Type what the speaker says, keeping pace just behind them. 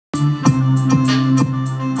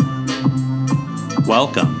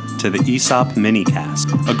Welcome to the ESOP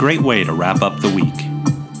Minicast, a great way to wrap up the week.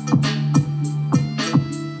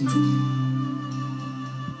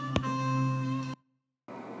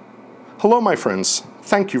 Hello, my friends.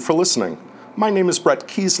 Thank you for listening. My name is Brett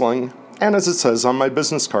Kiesling, and as it says on my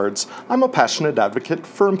business cards, I'm a passionate advocate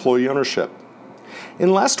for employee ownership.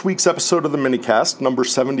 In last week's episode of the Minicast, number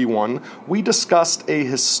 71, we discussed a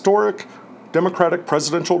historic Democratic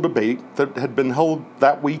presidential debate that had been held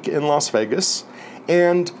that week in Las Vegas,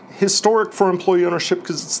 and historic for employee ownership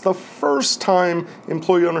because it's the first time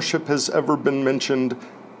employee ownership has ever been mentioned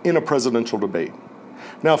in a presidential debate.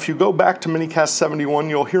 Now, if you go back to Minicast 71,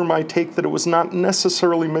 you'll hear my take that it was not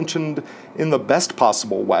necessarily mentioned in the best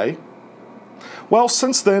possible way. Well,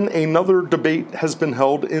 since then, another debate has been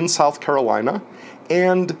held in South Carolina,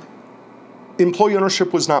 and employee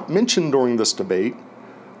ownership was not mentioned during this debate,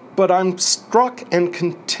 but I'm struck and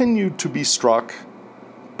continue to be struck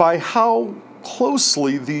by how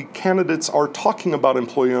closely the candidates are talking about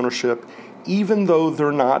employee ownership, even though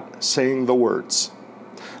they're not saying the words.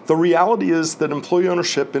 The reality is that employee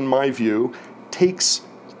ownership, in my view, takes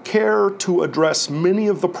care to address many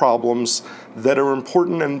of the problems that are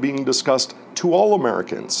important and being discussed to all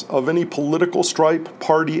Americans of any political stripe,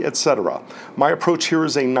 party, etc. My approach here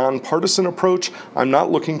is a nonpartisan approach. I'm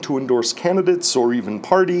not looking to endorse candidates or even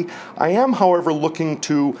party. I am, however, looking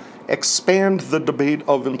to expand the debate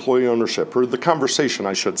of employee ownership, or the conversation,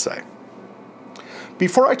 I should say.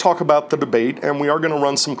 Before I talk about the debate, and we are going to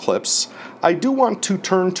run some clips, I do want to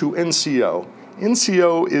turn to NCO.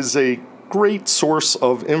 NCO is a great source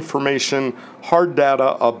of information, hard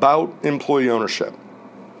data about employee ownership.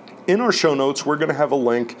 In our show notes, we're going to have a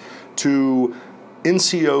link to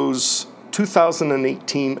NCO's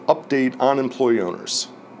 2018 update on employee owners.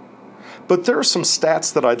 But there are some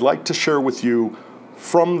stats that I'd like to share with you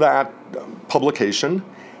from that publication,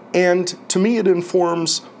 and to me it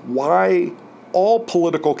informs why all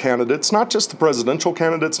political candidates, not just the presidential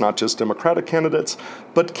candidates, not just Democratic candidates,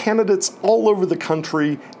 but candidates all over the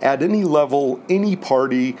country at any level, any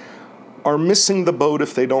party, are missing the boat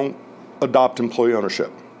if they don't adopt employee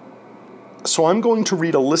ownership. So I'm going to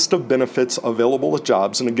read a list of benefits available at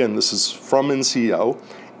jobs, and again, this is from NCO,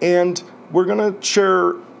 and we're going to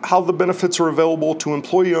share how the benefits are available to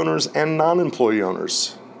employee owners and non-employee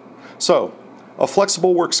owners. So, a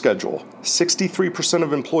flexible work schedule. 63%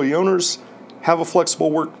 of employee owners have a flexible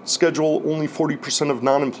work schedule, only 40% of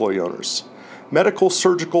non-employee owners. Medical,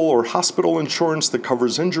 surgical, or hospital insurance that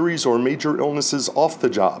covers injuries or major illnesses off the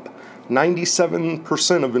job.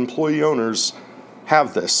 97% of employee owners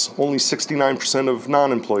have this, only 69% of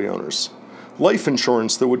non-employee owners. Life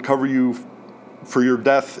insurance that would cover you for your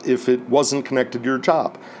death if it wasn't connected to your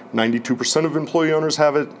job. 92% of employee owners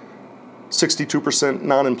have it, 62%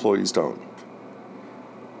 non-employees don't.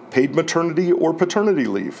 Paid maternity or paternity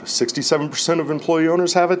leave. 67% of employee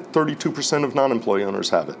owners have it, 32% of non-employee owners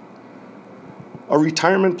have it. A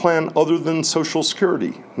retirement plan other than Social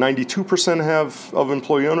Security. 92% of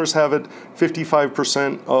employee owners have it,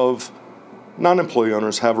 55% of non-employee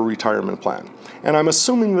owners have a retirement plan. And I'm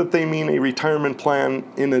assuming that they mean a retirement plan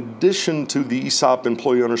in addition to the ESOP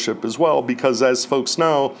employee ownership as well, because as folks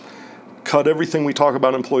know, cut everything we talk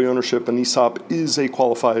about employee ownership, and ESOP is a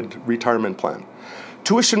qualified retirement plan.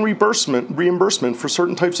 Tuition reimbursement for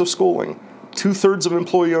certain types of schooling. 2/3 of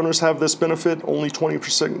employee owners have this benefit, only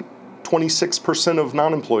 26% of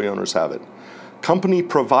non-employee owners have it. Company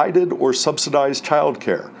provided or subsidized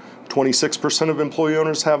childcare. 26% of employee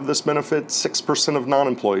owners have this benefit, 6% of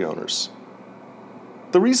non-employee owners.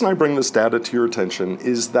 The reason I bring this data to your attention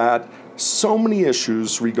is that so many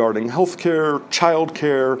issues regarding healthcare,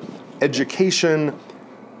 childcare, education,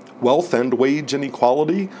 wealth and wage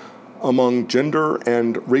inequality among gender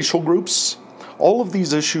and racial groups, all of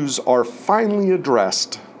these issues are finally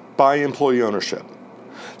addressed by employee ownership.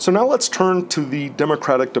 So now let's turn to the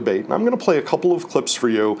Democratic debate. And I'm going to play a couple of clips for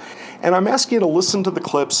you, and I'm asking you to listen to the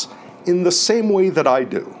clips in the same way that I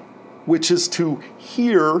do, which is to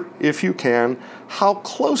hear, if you can, how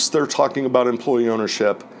close they're talking about employee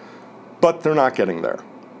ownership, but they're not getting there.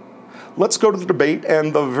 Let's go to the debate,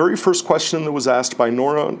 and the very first question that was asked by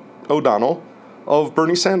Norah O'Donnell of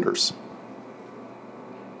Bernie Sanders.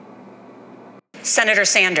 Senator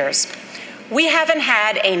Sanders, we haven't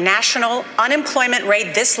had a national unemployment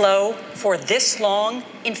rate this low for this long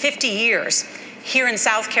in 50 years. Here in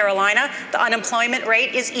South Carolina, the unemployment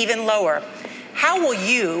rate is even lower. How will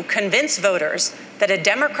you convince voters that a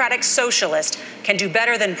Democratic socialist can do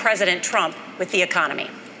better than President Trump with the economy?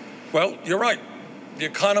 Well, you're right. The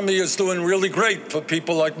economy is doing really great for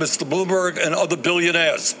people like Mr. Bloomberg and other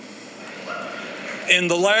billionaires. In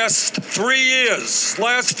the last 3 years,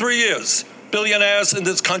 billionaires in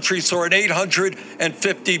this country saw an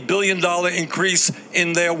 $850 billion increase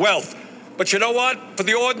in their wealth. But you know what? For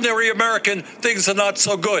the ordinary American, things are not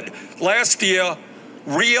so good. Last year,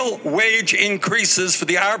 real wage increases for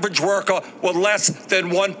the average worker were less than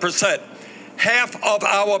 1%. Half of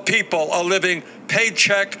our people are living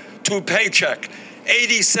paycheck to paycheck.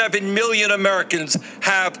 87 million Americans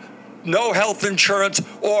have no health insurance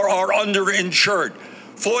or are underinsured.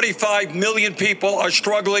 45 million people are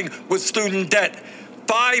struggling with student debt.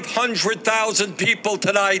 500,000 people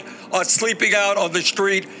tonight are sleeping out on the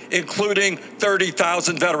street, including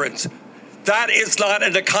 30,000 veterans. That is not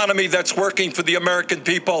an economy that's working for the American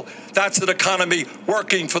people. That's an economy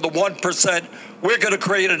working for the 1%. We're going to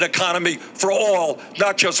create an economy for all,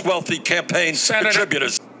 not just wealthy campaign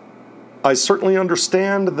contributors. I certainly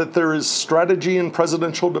understand that there is strategy in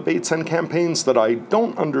presidential debates and campaigns that I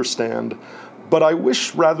don't understand, but I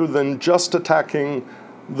wish rather than just attacking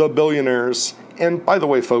the billionaires, and by the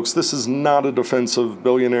way, folks, this is not a defense of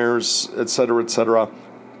billionaires, etc.,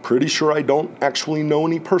 pretty sure I don't actually know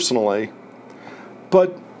any personally,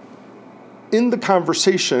 but in the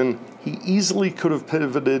conversation, he easily could have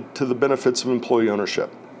pivoted to the benefits of employee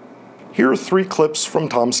ownership. Here are 3 clips from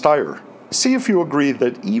Tom Steyer. See if you agree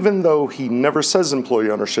that even though he never says employee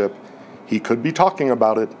ownership, he could be talking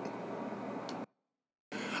about it.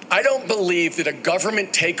 I don't believe that a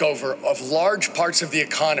government takeover of large parts of the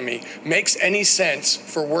economy makes any sense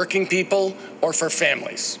for working people or for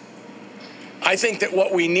families. I think that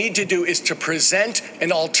what we need to do is to present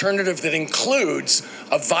an alternative that includes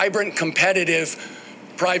a vibrant, competitive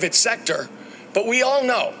private sector. But we all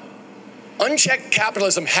know unchecked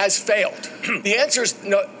capitalism has failed. The answer is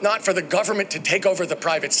not for the government to take over the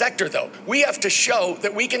private sector, though. We have to show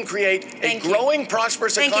that we can create a growing,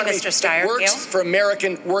 prosperous economy that works for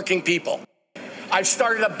American working people. I've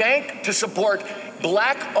started a bank to support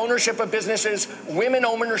Black ownership of businesses, women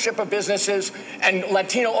ownership of businesses, and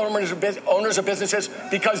Latino owners of businesses,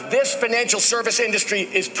 because this financial service industry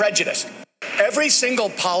is prejudiced. Every single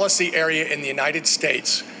policy area in the United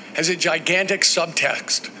States has a gigantic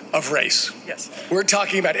subtext of race. Yes. We're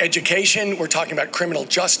talking about education, we're talking about criminal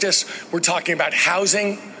justice, we're talking about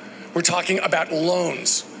housing, we're talking about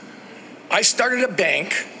loans. I started a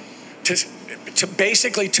bank to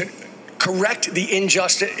basically correct the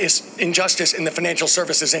injustice in the financial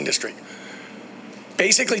services industry.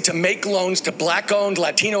 Basically to make loans to Black-owned,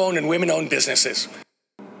 Latino-owned, and women-owned businesses.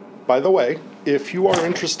 By the way, if you are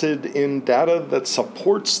interested in data that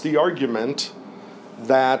supports the argument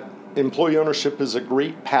that employee ownership is a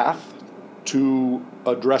great path to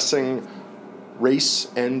addressing race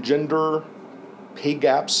and gender pay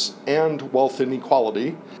gaps and wealth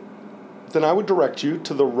inequality, then I would direct you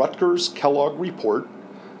to the Rutgers Kellogg report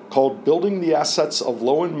called Building the Assets of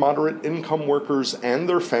Low and Moderate Income Workers and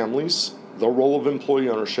Their Families, the Role of Employee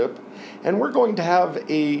Ownership. And we're going to have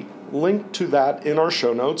a link to that in our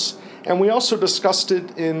show notes. And we also discussed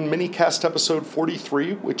it in minicast episode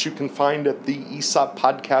 43, which you can find at the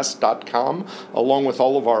esoppodcast.com, along with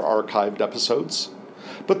all of our archived episodes.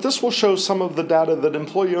 But this will show some of the data that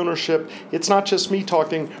employee ownership, it's not just me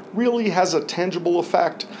talking, really has a tangible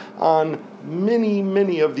effect on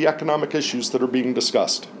many of the economic issues that are being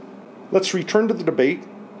discussed. Let's return to the debate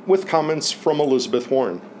with comments from Elizabeth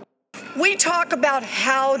Warren. We talk about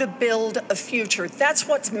how to build a future. That's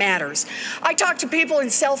what matters. I talk to people in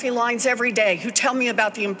selfie lines every day who tell me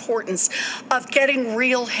about the importance of getting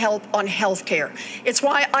real help on health care. It's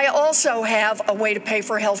why I also have a way to pay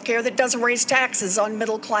for health care that doesn't raise taxes on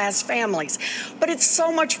middle-class families. But it's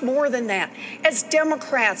so much more than that. As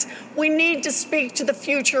Democrats, we need to speak to the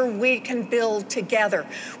future we can build together.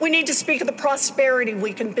 We need to speak of the prosperity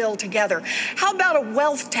we can build together. How about a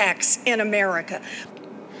wealth tax in America?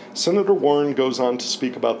 Senator Warren goes on to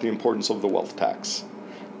speak about the importance of the wealth tax.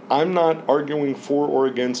 I'm not arguing for or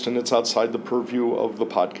against, and it's outside the purview of the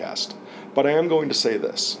podcast. But I am going to say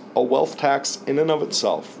this. A wealth tax in and of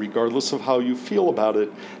itself, regardless of how you feel about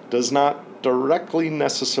it, does not directly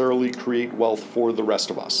necessarily create wealth for the rest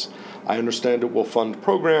of us. I understand it will fund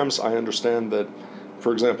programs. I understand that,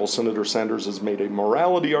 for example, Senator Sanders has made a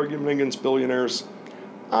morality argument against billionaires.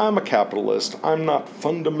 I'm a capitalist. I'm not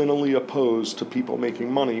fundamentally opposed to people making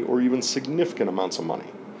money or even significant amounts of money.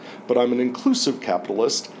 But I'm an inclusive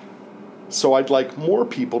capitalist, so I'd like more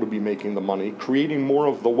people to be making the money, creating more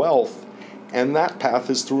of the wealth, and that path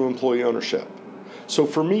is through employee ownership. So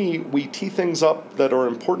for me, we tee things up that are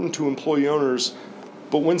important to employee owners,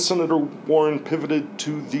 but when Senator Warren pivoted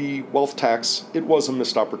to the wealth tax, it was a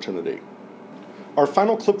missed opportunity. Our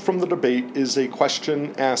final clip from the debate is a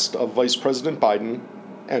question asked of Vice President Biden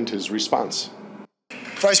and his response.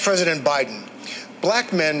 Vice President Biden,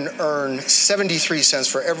 black men earn 73 cents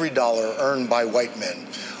for every dollar earned by white men,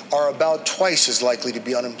 are about twice as likely to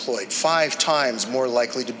be unemployed, 5 times more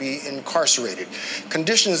likely to be incarcerated,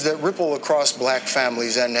 conditions that ripple across black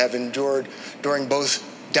families and have endured during both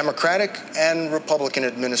Democratic and Republican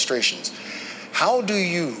administrations. How do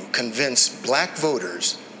you convince black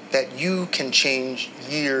voters that you can change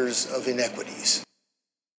years of inequities?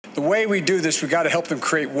 The way we do this, we got to help them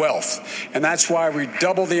create wealth. And that's why we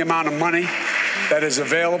double the amount of money that is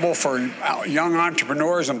available for young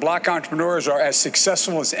entrepreneurs, and black entrepreneurs are as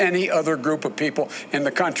successful as any other group of people in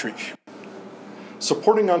the country.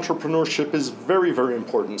 Supporting entrepreneurship is very, very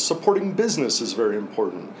important. Supporting business is very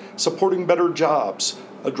important. Supporting better jobs,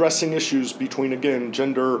 addressing issues between, again,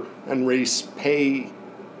 gender and race, pay,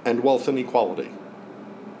 and wealth inequality.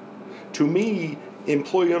 To me,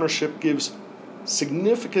 employee ownership gives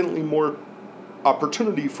significantly more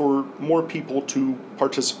opportunity for more people to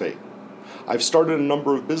participate. I've started a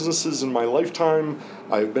number of businesses in my lifetime.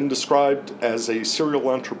 I've been described as a serial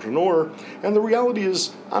entrepreneur, and the reality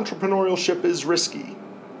is entrepreneurship is risky.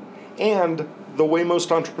 And the way most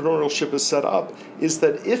entrepreneurship is set up is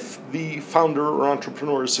that if the founder or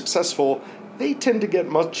entrepreneur is successful, they tend to get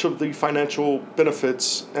much of the financial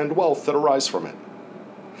benefits and wealth that arise from it.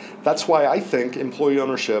 That's why I think employee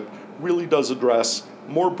ownership really does address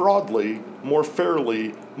more broadly, more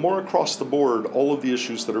fairly, more across the board, all of the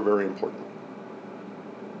issues that are very important.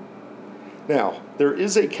 Now, there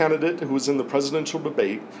is a candidate who is in the presidential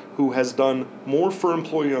debate who has done more for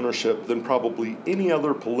employee ownership than probably any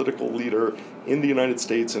other political leader in the United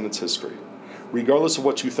States in its history. Regardless of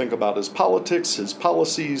what you think about his politics, his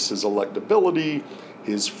policies, his electability,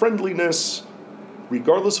 his friendliness,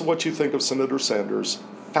 regardless of what you think of Senator Sanders,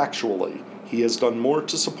 factually, he has done more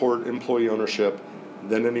to support employee ownership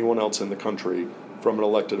than anyone else in the country from an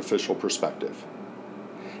elected official perspective.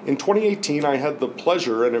 In 2018, I had the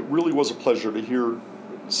pleasure, and it really was a pleasure, to hear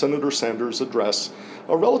Senator Sanders address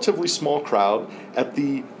a relatively small crowd at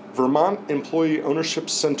the Vermont Employee Ownership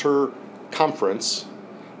Center conference.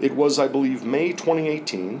 It was, I believe, May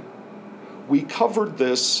 2018. We covered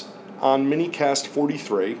this on Minicast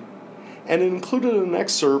 43, and it included an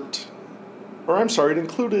excerpt, it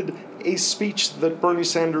included a speech that Bernie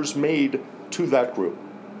Sanders made to that group.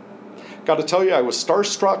 Got to tell you, I was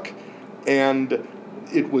starstruck, and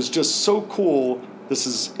it was just so cool. This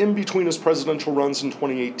is in between his presidential runs in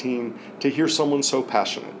 2018 to hear someone so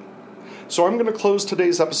passionate. So I'm going to close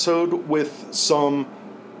today's episode with some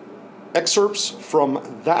excerpts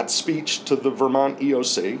from that speech to the Vermont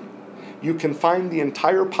EOC. You can find the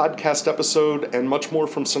entire podcast episode and much more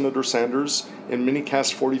from Senator Sanders in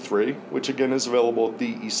Minicast 43, which again is available at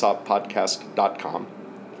theesopodcast.com.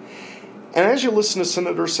 And as you listen to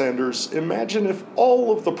Senator Sanders, imagine if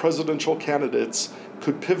all of the presidential candidates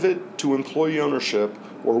could pivot to employee ownership,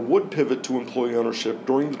 or would pivot to employee ownership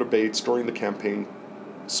during the debates, during the campaign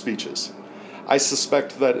speeches. I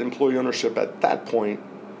suspect that employee ownership at that point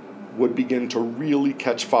would begin to really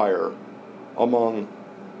catch fire among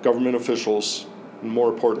government officials, and more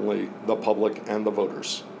importantly, the public and the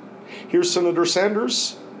voters. Here's Senator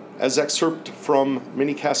Sanders as excerpt from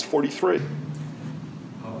Minicast 43.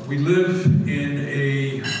 We live in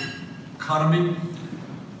an economy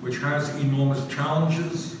which has enormous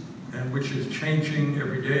challenges and which is changing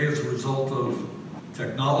every day as a result of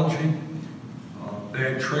technology,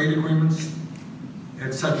 bad trade agreements,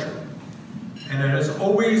 etc. And it has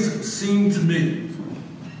always seemed to me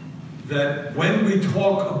that when we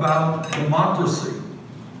talk about democracy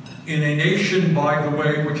in a nation, by the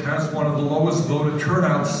way, which has one of the lowest voter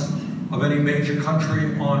turnouts of any major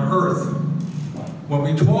country on earth, when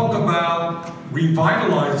we talk about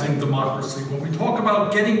revitalizing democracy, when we talk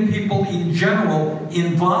about getting people in general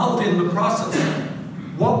involved in the process,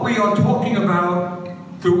 what we are talking about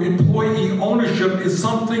through employee ownership is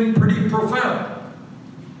something pretty profound.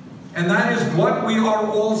 And that is what we are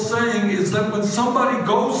all saying, is that when somebody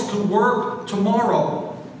goes to work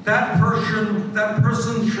tomorrow, that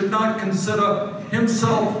person should not consider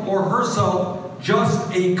himself or herself just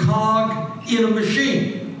a cog in a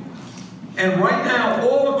machine. And right now,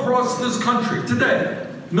 all across this country, today,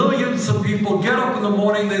 millions of people get up in the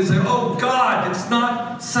morning, they say, oh God, it's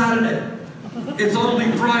not Saturday, it's only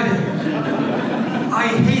Friday. I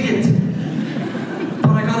hate it,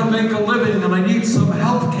 but I gotta make a living and I need some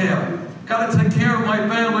health care. Gotta take care of my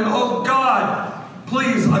family. Oh God,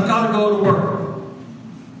 please, I've gotta go to work.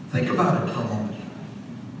 Think about it for a moment.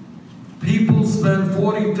 People spend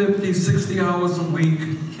 40, 50, 60 hours a week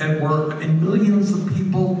at work, and millions of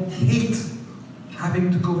people hate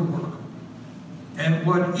having to go to work. And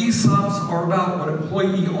what ESOPs are about, what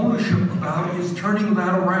employee ownership about, is turning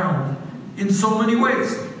that around in so many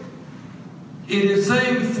ways. It is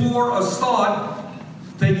saying, for a start,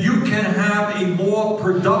 that you can have a more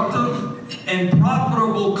productive and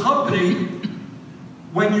profitable company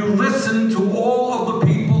when you listen to all of the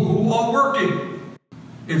people who are working.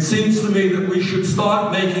 It seems to me that we should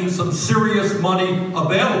start making some serious money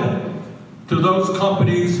available to those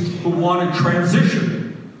companies who want to transition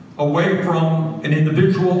away from an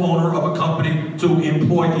individual owner of a company to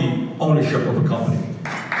employee ownership of a company.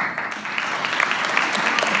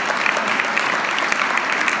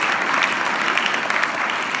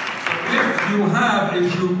 You have,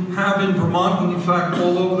 as you have in Vermont, and in fact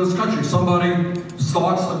all over this country, somebody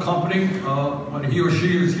starts a company when he or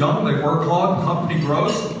she is young, they work hard, the company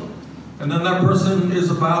grows, and then that person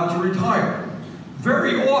is about to retire.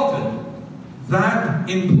 Very often, that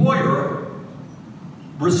employer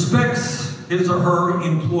respects his or her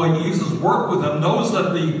employees, has worked with them, knows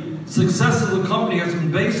that the success of the company has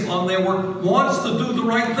been based on their work, wants to do the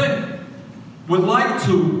right thing, would like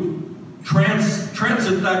to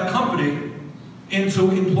transit that company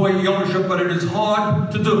into employee ownership, but it is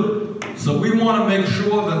hard to do. So we want to make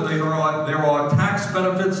sure that there are tax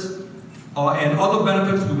benefits and other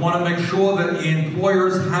benefits. We want to make sure that the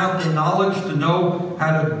employers have the knowledge to know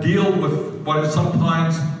how to deal with what is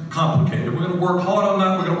sometimes complicated. We're going to work hard on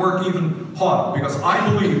that. We're going to work even harder, because I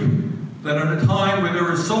believe that at a time where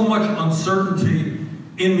there is so much uncertainty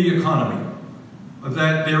in the economy,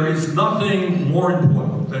 that there is nothing more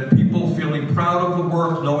important than people feeling proud of the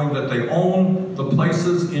work, knowing that they own the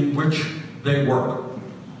places in which they work.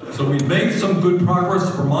 So we've made some good progress.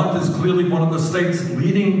 Vermont is clearly one of the states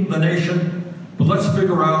leading the nation, but let's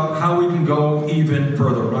figure out how we can go even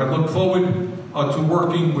further. I look forward to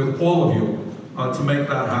working with all of you to make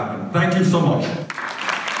that happen. Thank you so much.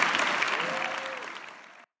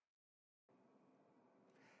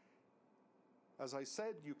 As I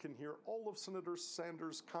said, you can hear all of Senator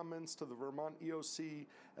Sanders' comments to the Vermont EOC,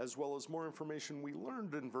 as well as more information we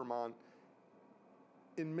learned in Vermont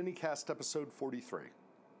in Minicast episode 43.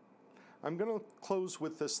 I'm going to close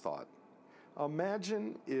with this thought.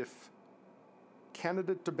 Imagine if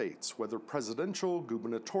candidate debates, whether presidential,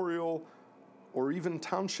 gubernatorial, or even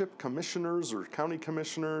township commissioners or county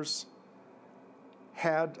commissioners,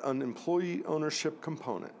 had an employee ownership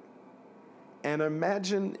component. And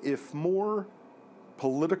imagine if more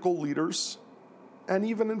political leaders and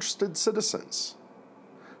even interested citizens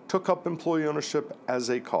took up employee ownership as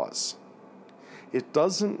a cause. It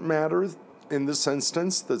doesn't matter in this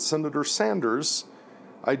instance that Senator Sanders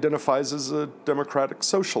identifies as a democratic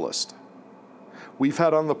socialist. We've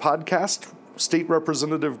had on the podcast State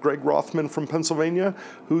Representative Greg Rothman from Pennsylvania,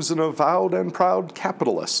 who's an avowed and proud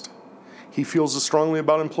capitalist. He feels as strongly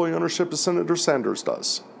about employee ownership as Senator Sanders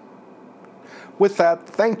does. With that,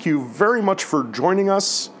 thank you very much for joining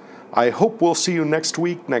us. I hope we'll see you next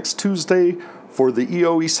week, next Tuesday, for the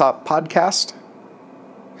EO-ESOP podcast.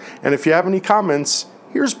 And if you have any comments,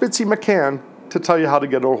 here's Bitsy McCann to tell you how to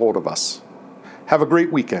get a hold of us. Have a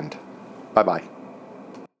great weekend. Bye-bye.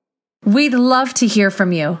 We'd love to hear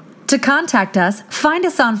from you. To contact us, find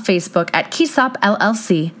us on Facebook at KESOP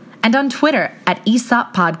LLC and on Twitter at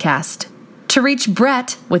ESOP Podcast. To reach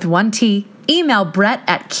Brett with 1 T, email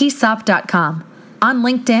brett@kesop.com, on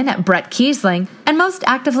LinkedIn at Brett Kiesling, and most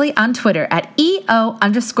actively on Twitter at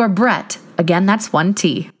EO_Brett. Again, that's 1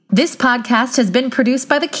 T. This podcast has been produced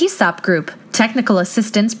by the KESOP Group. Technical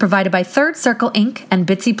assistance provided by Third Circle Inc. and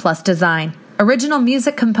Bitsy Plus Design. Original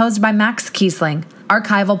music composed by Max Kiesling.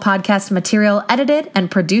 Archival podcast material edited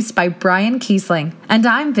and produced by Brian Kiesling. And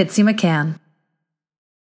I'm Bitsy McCann.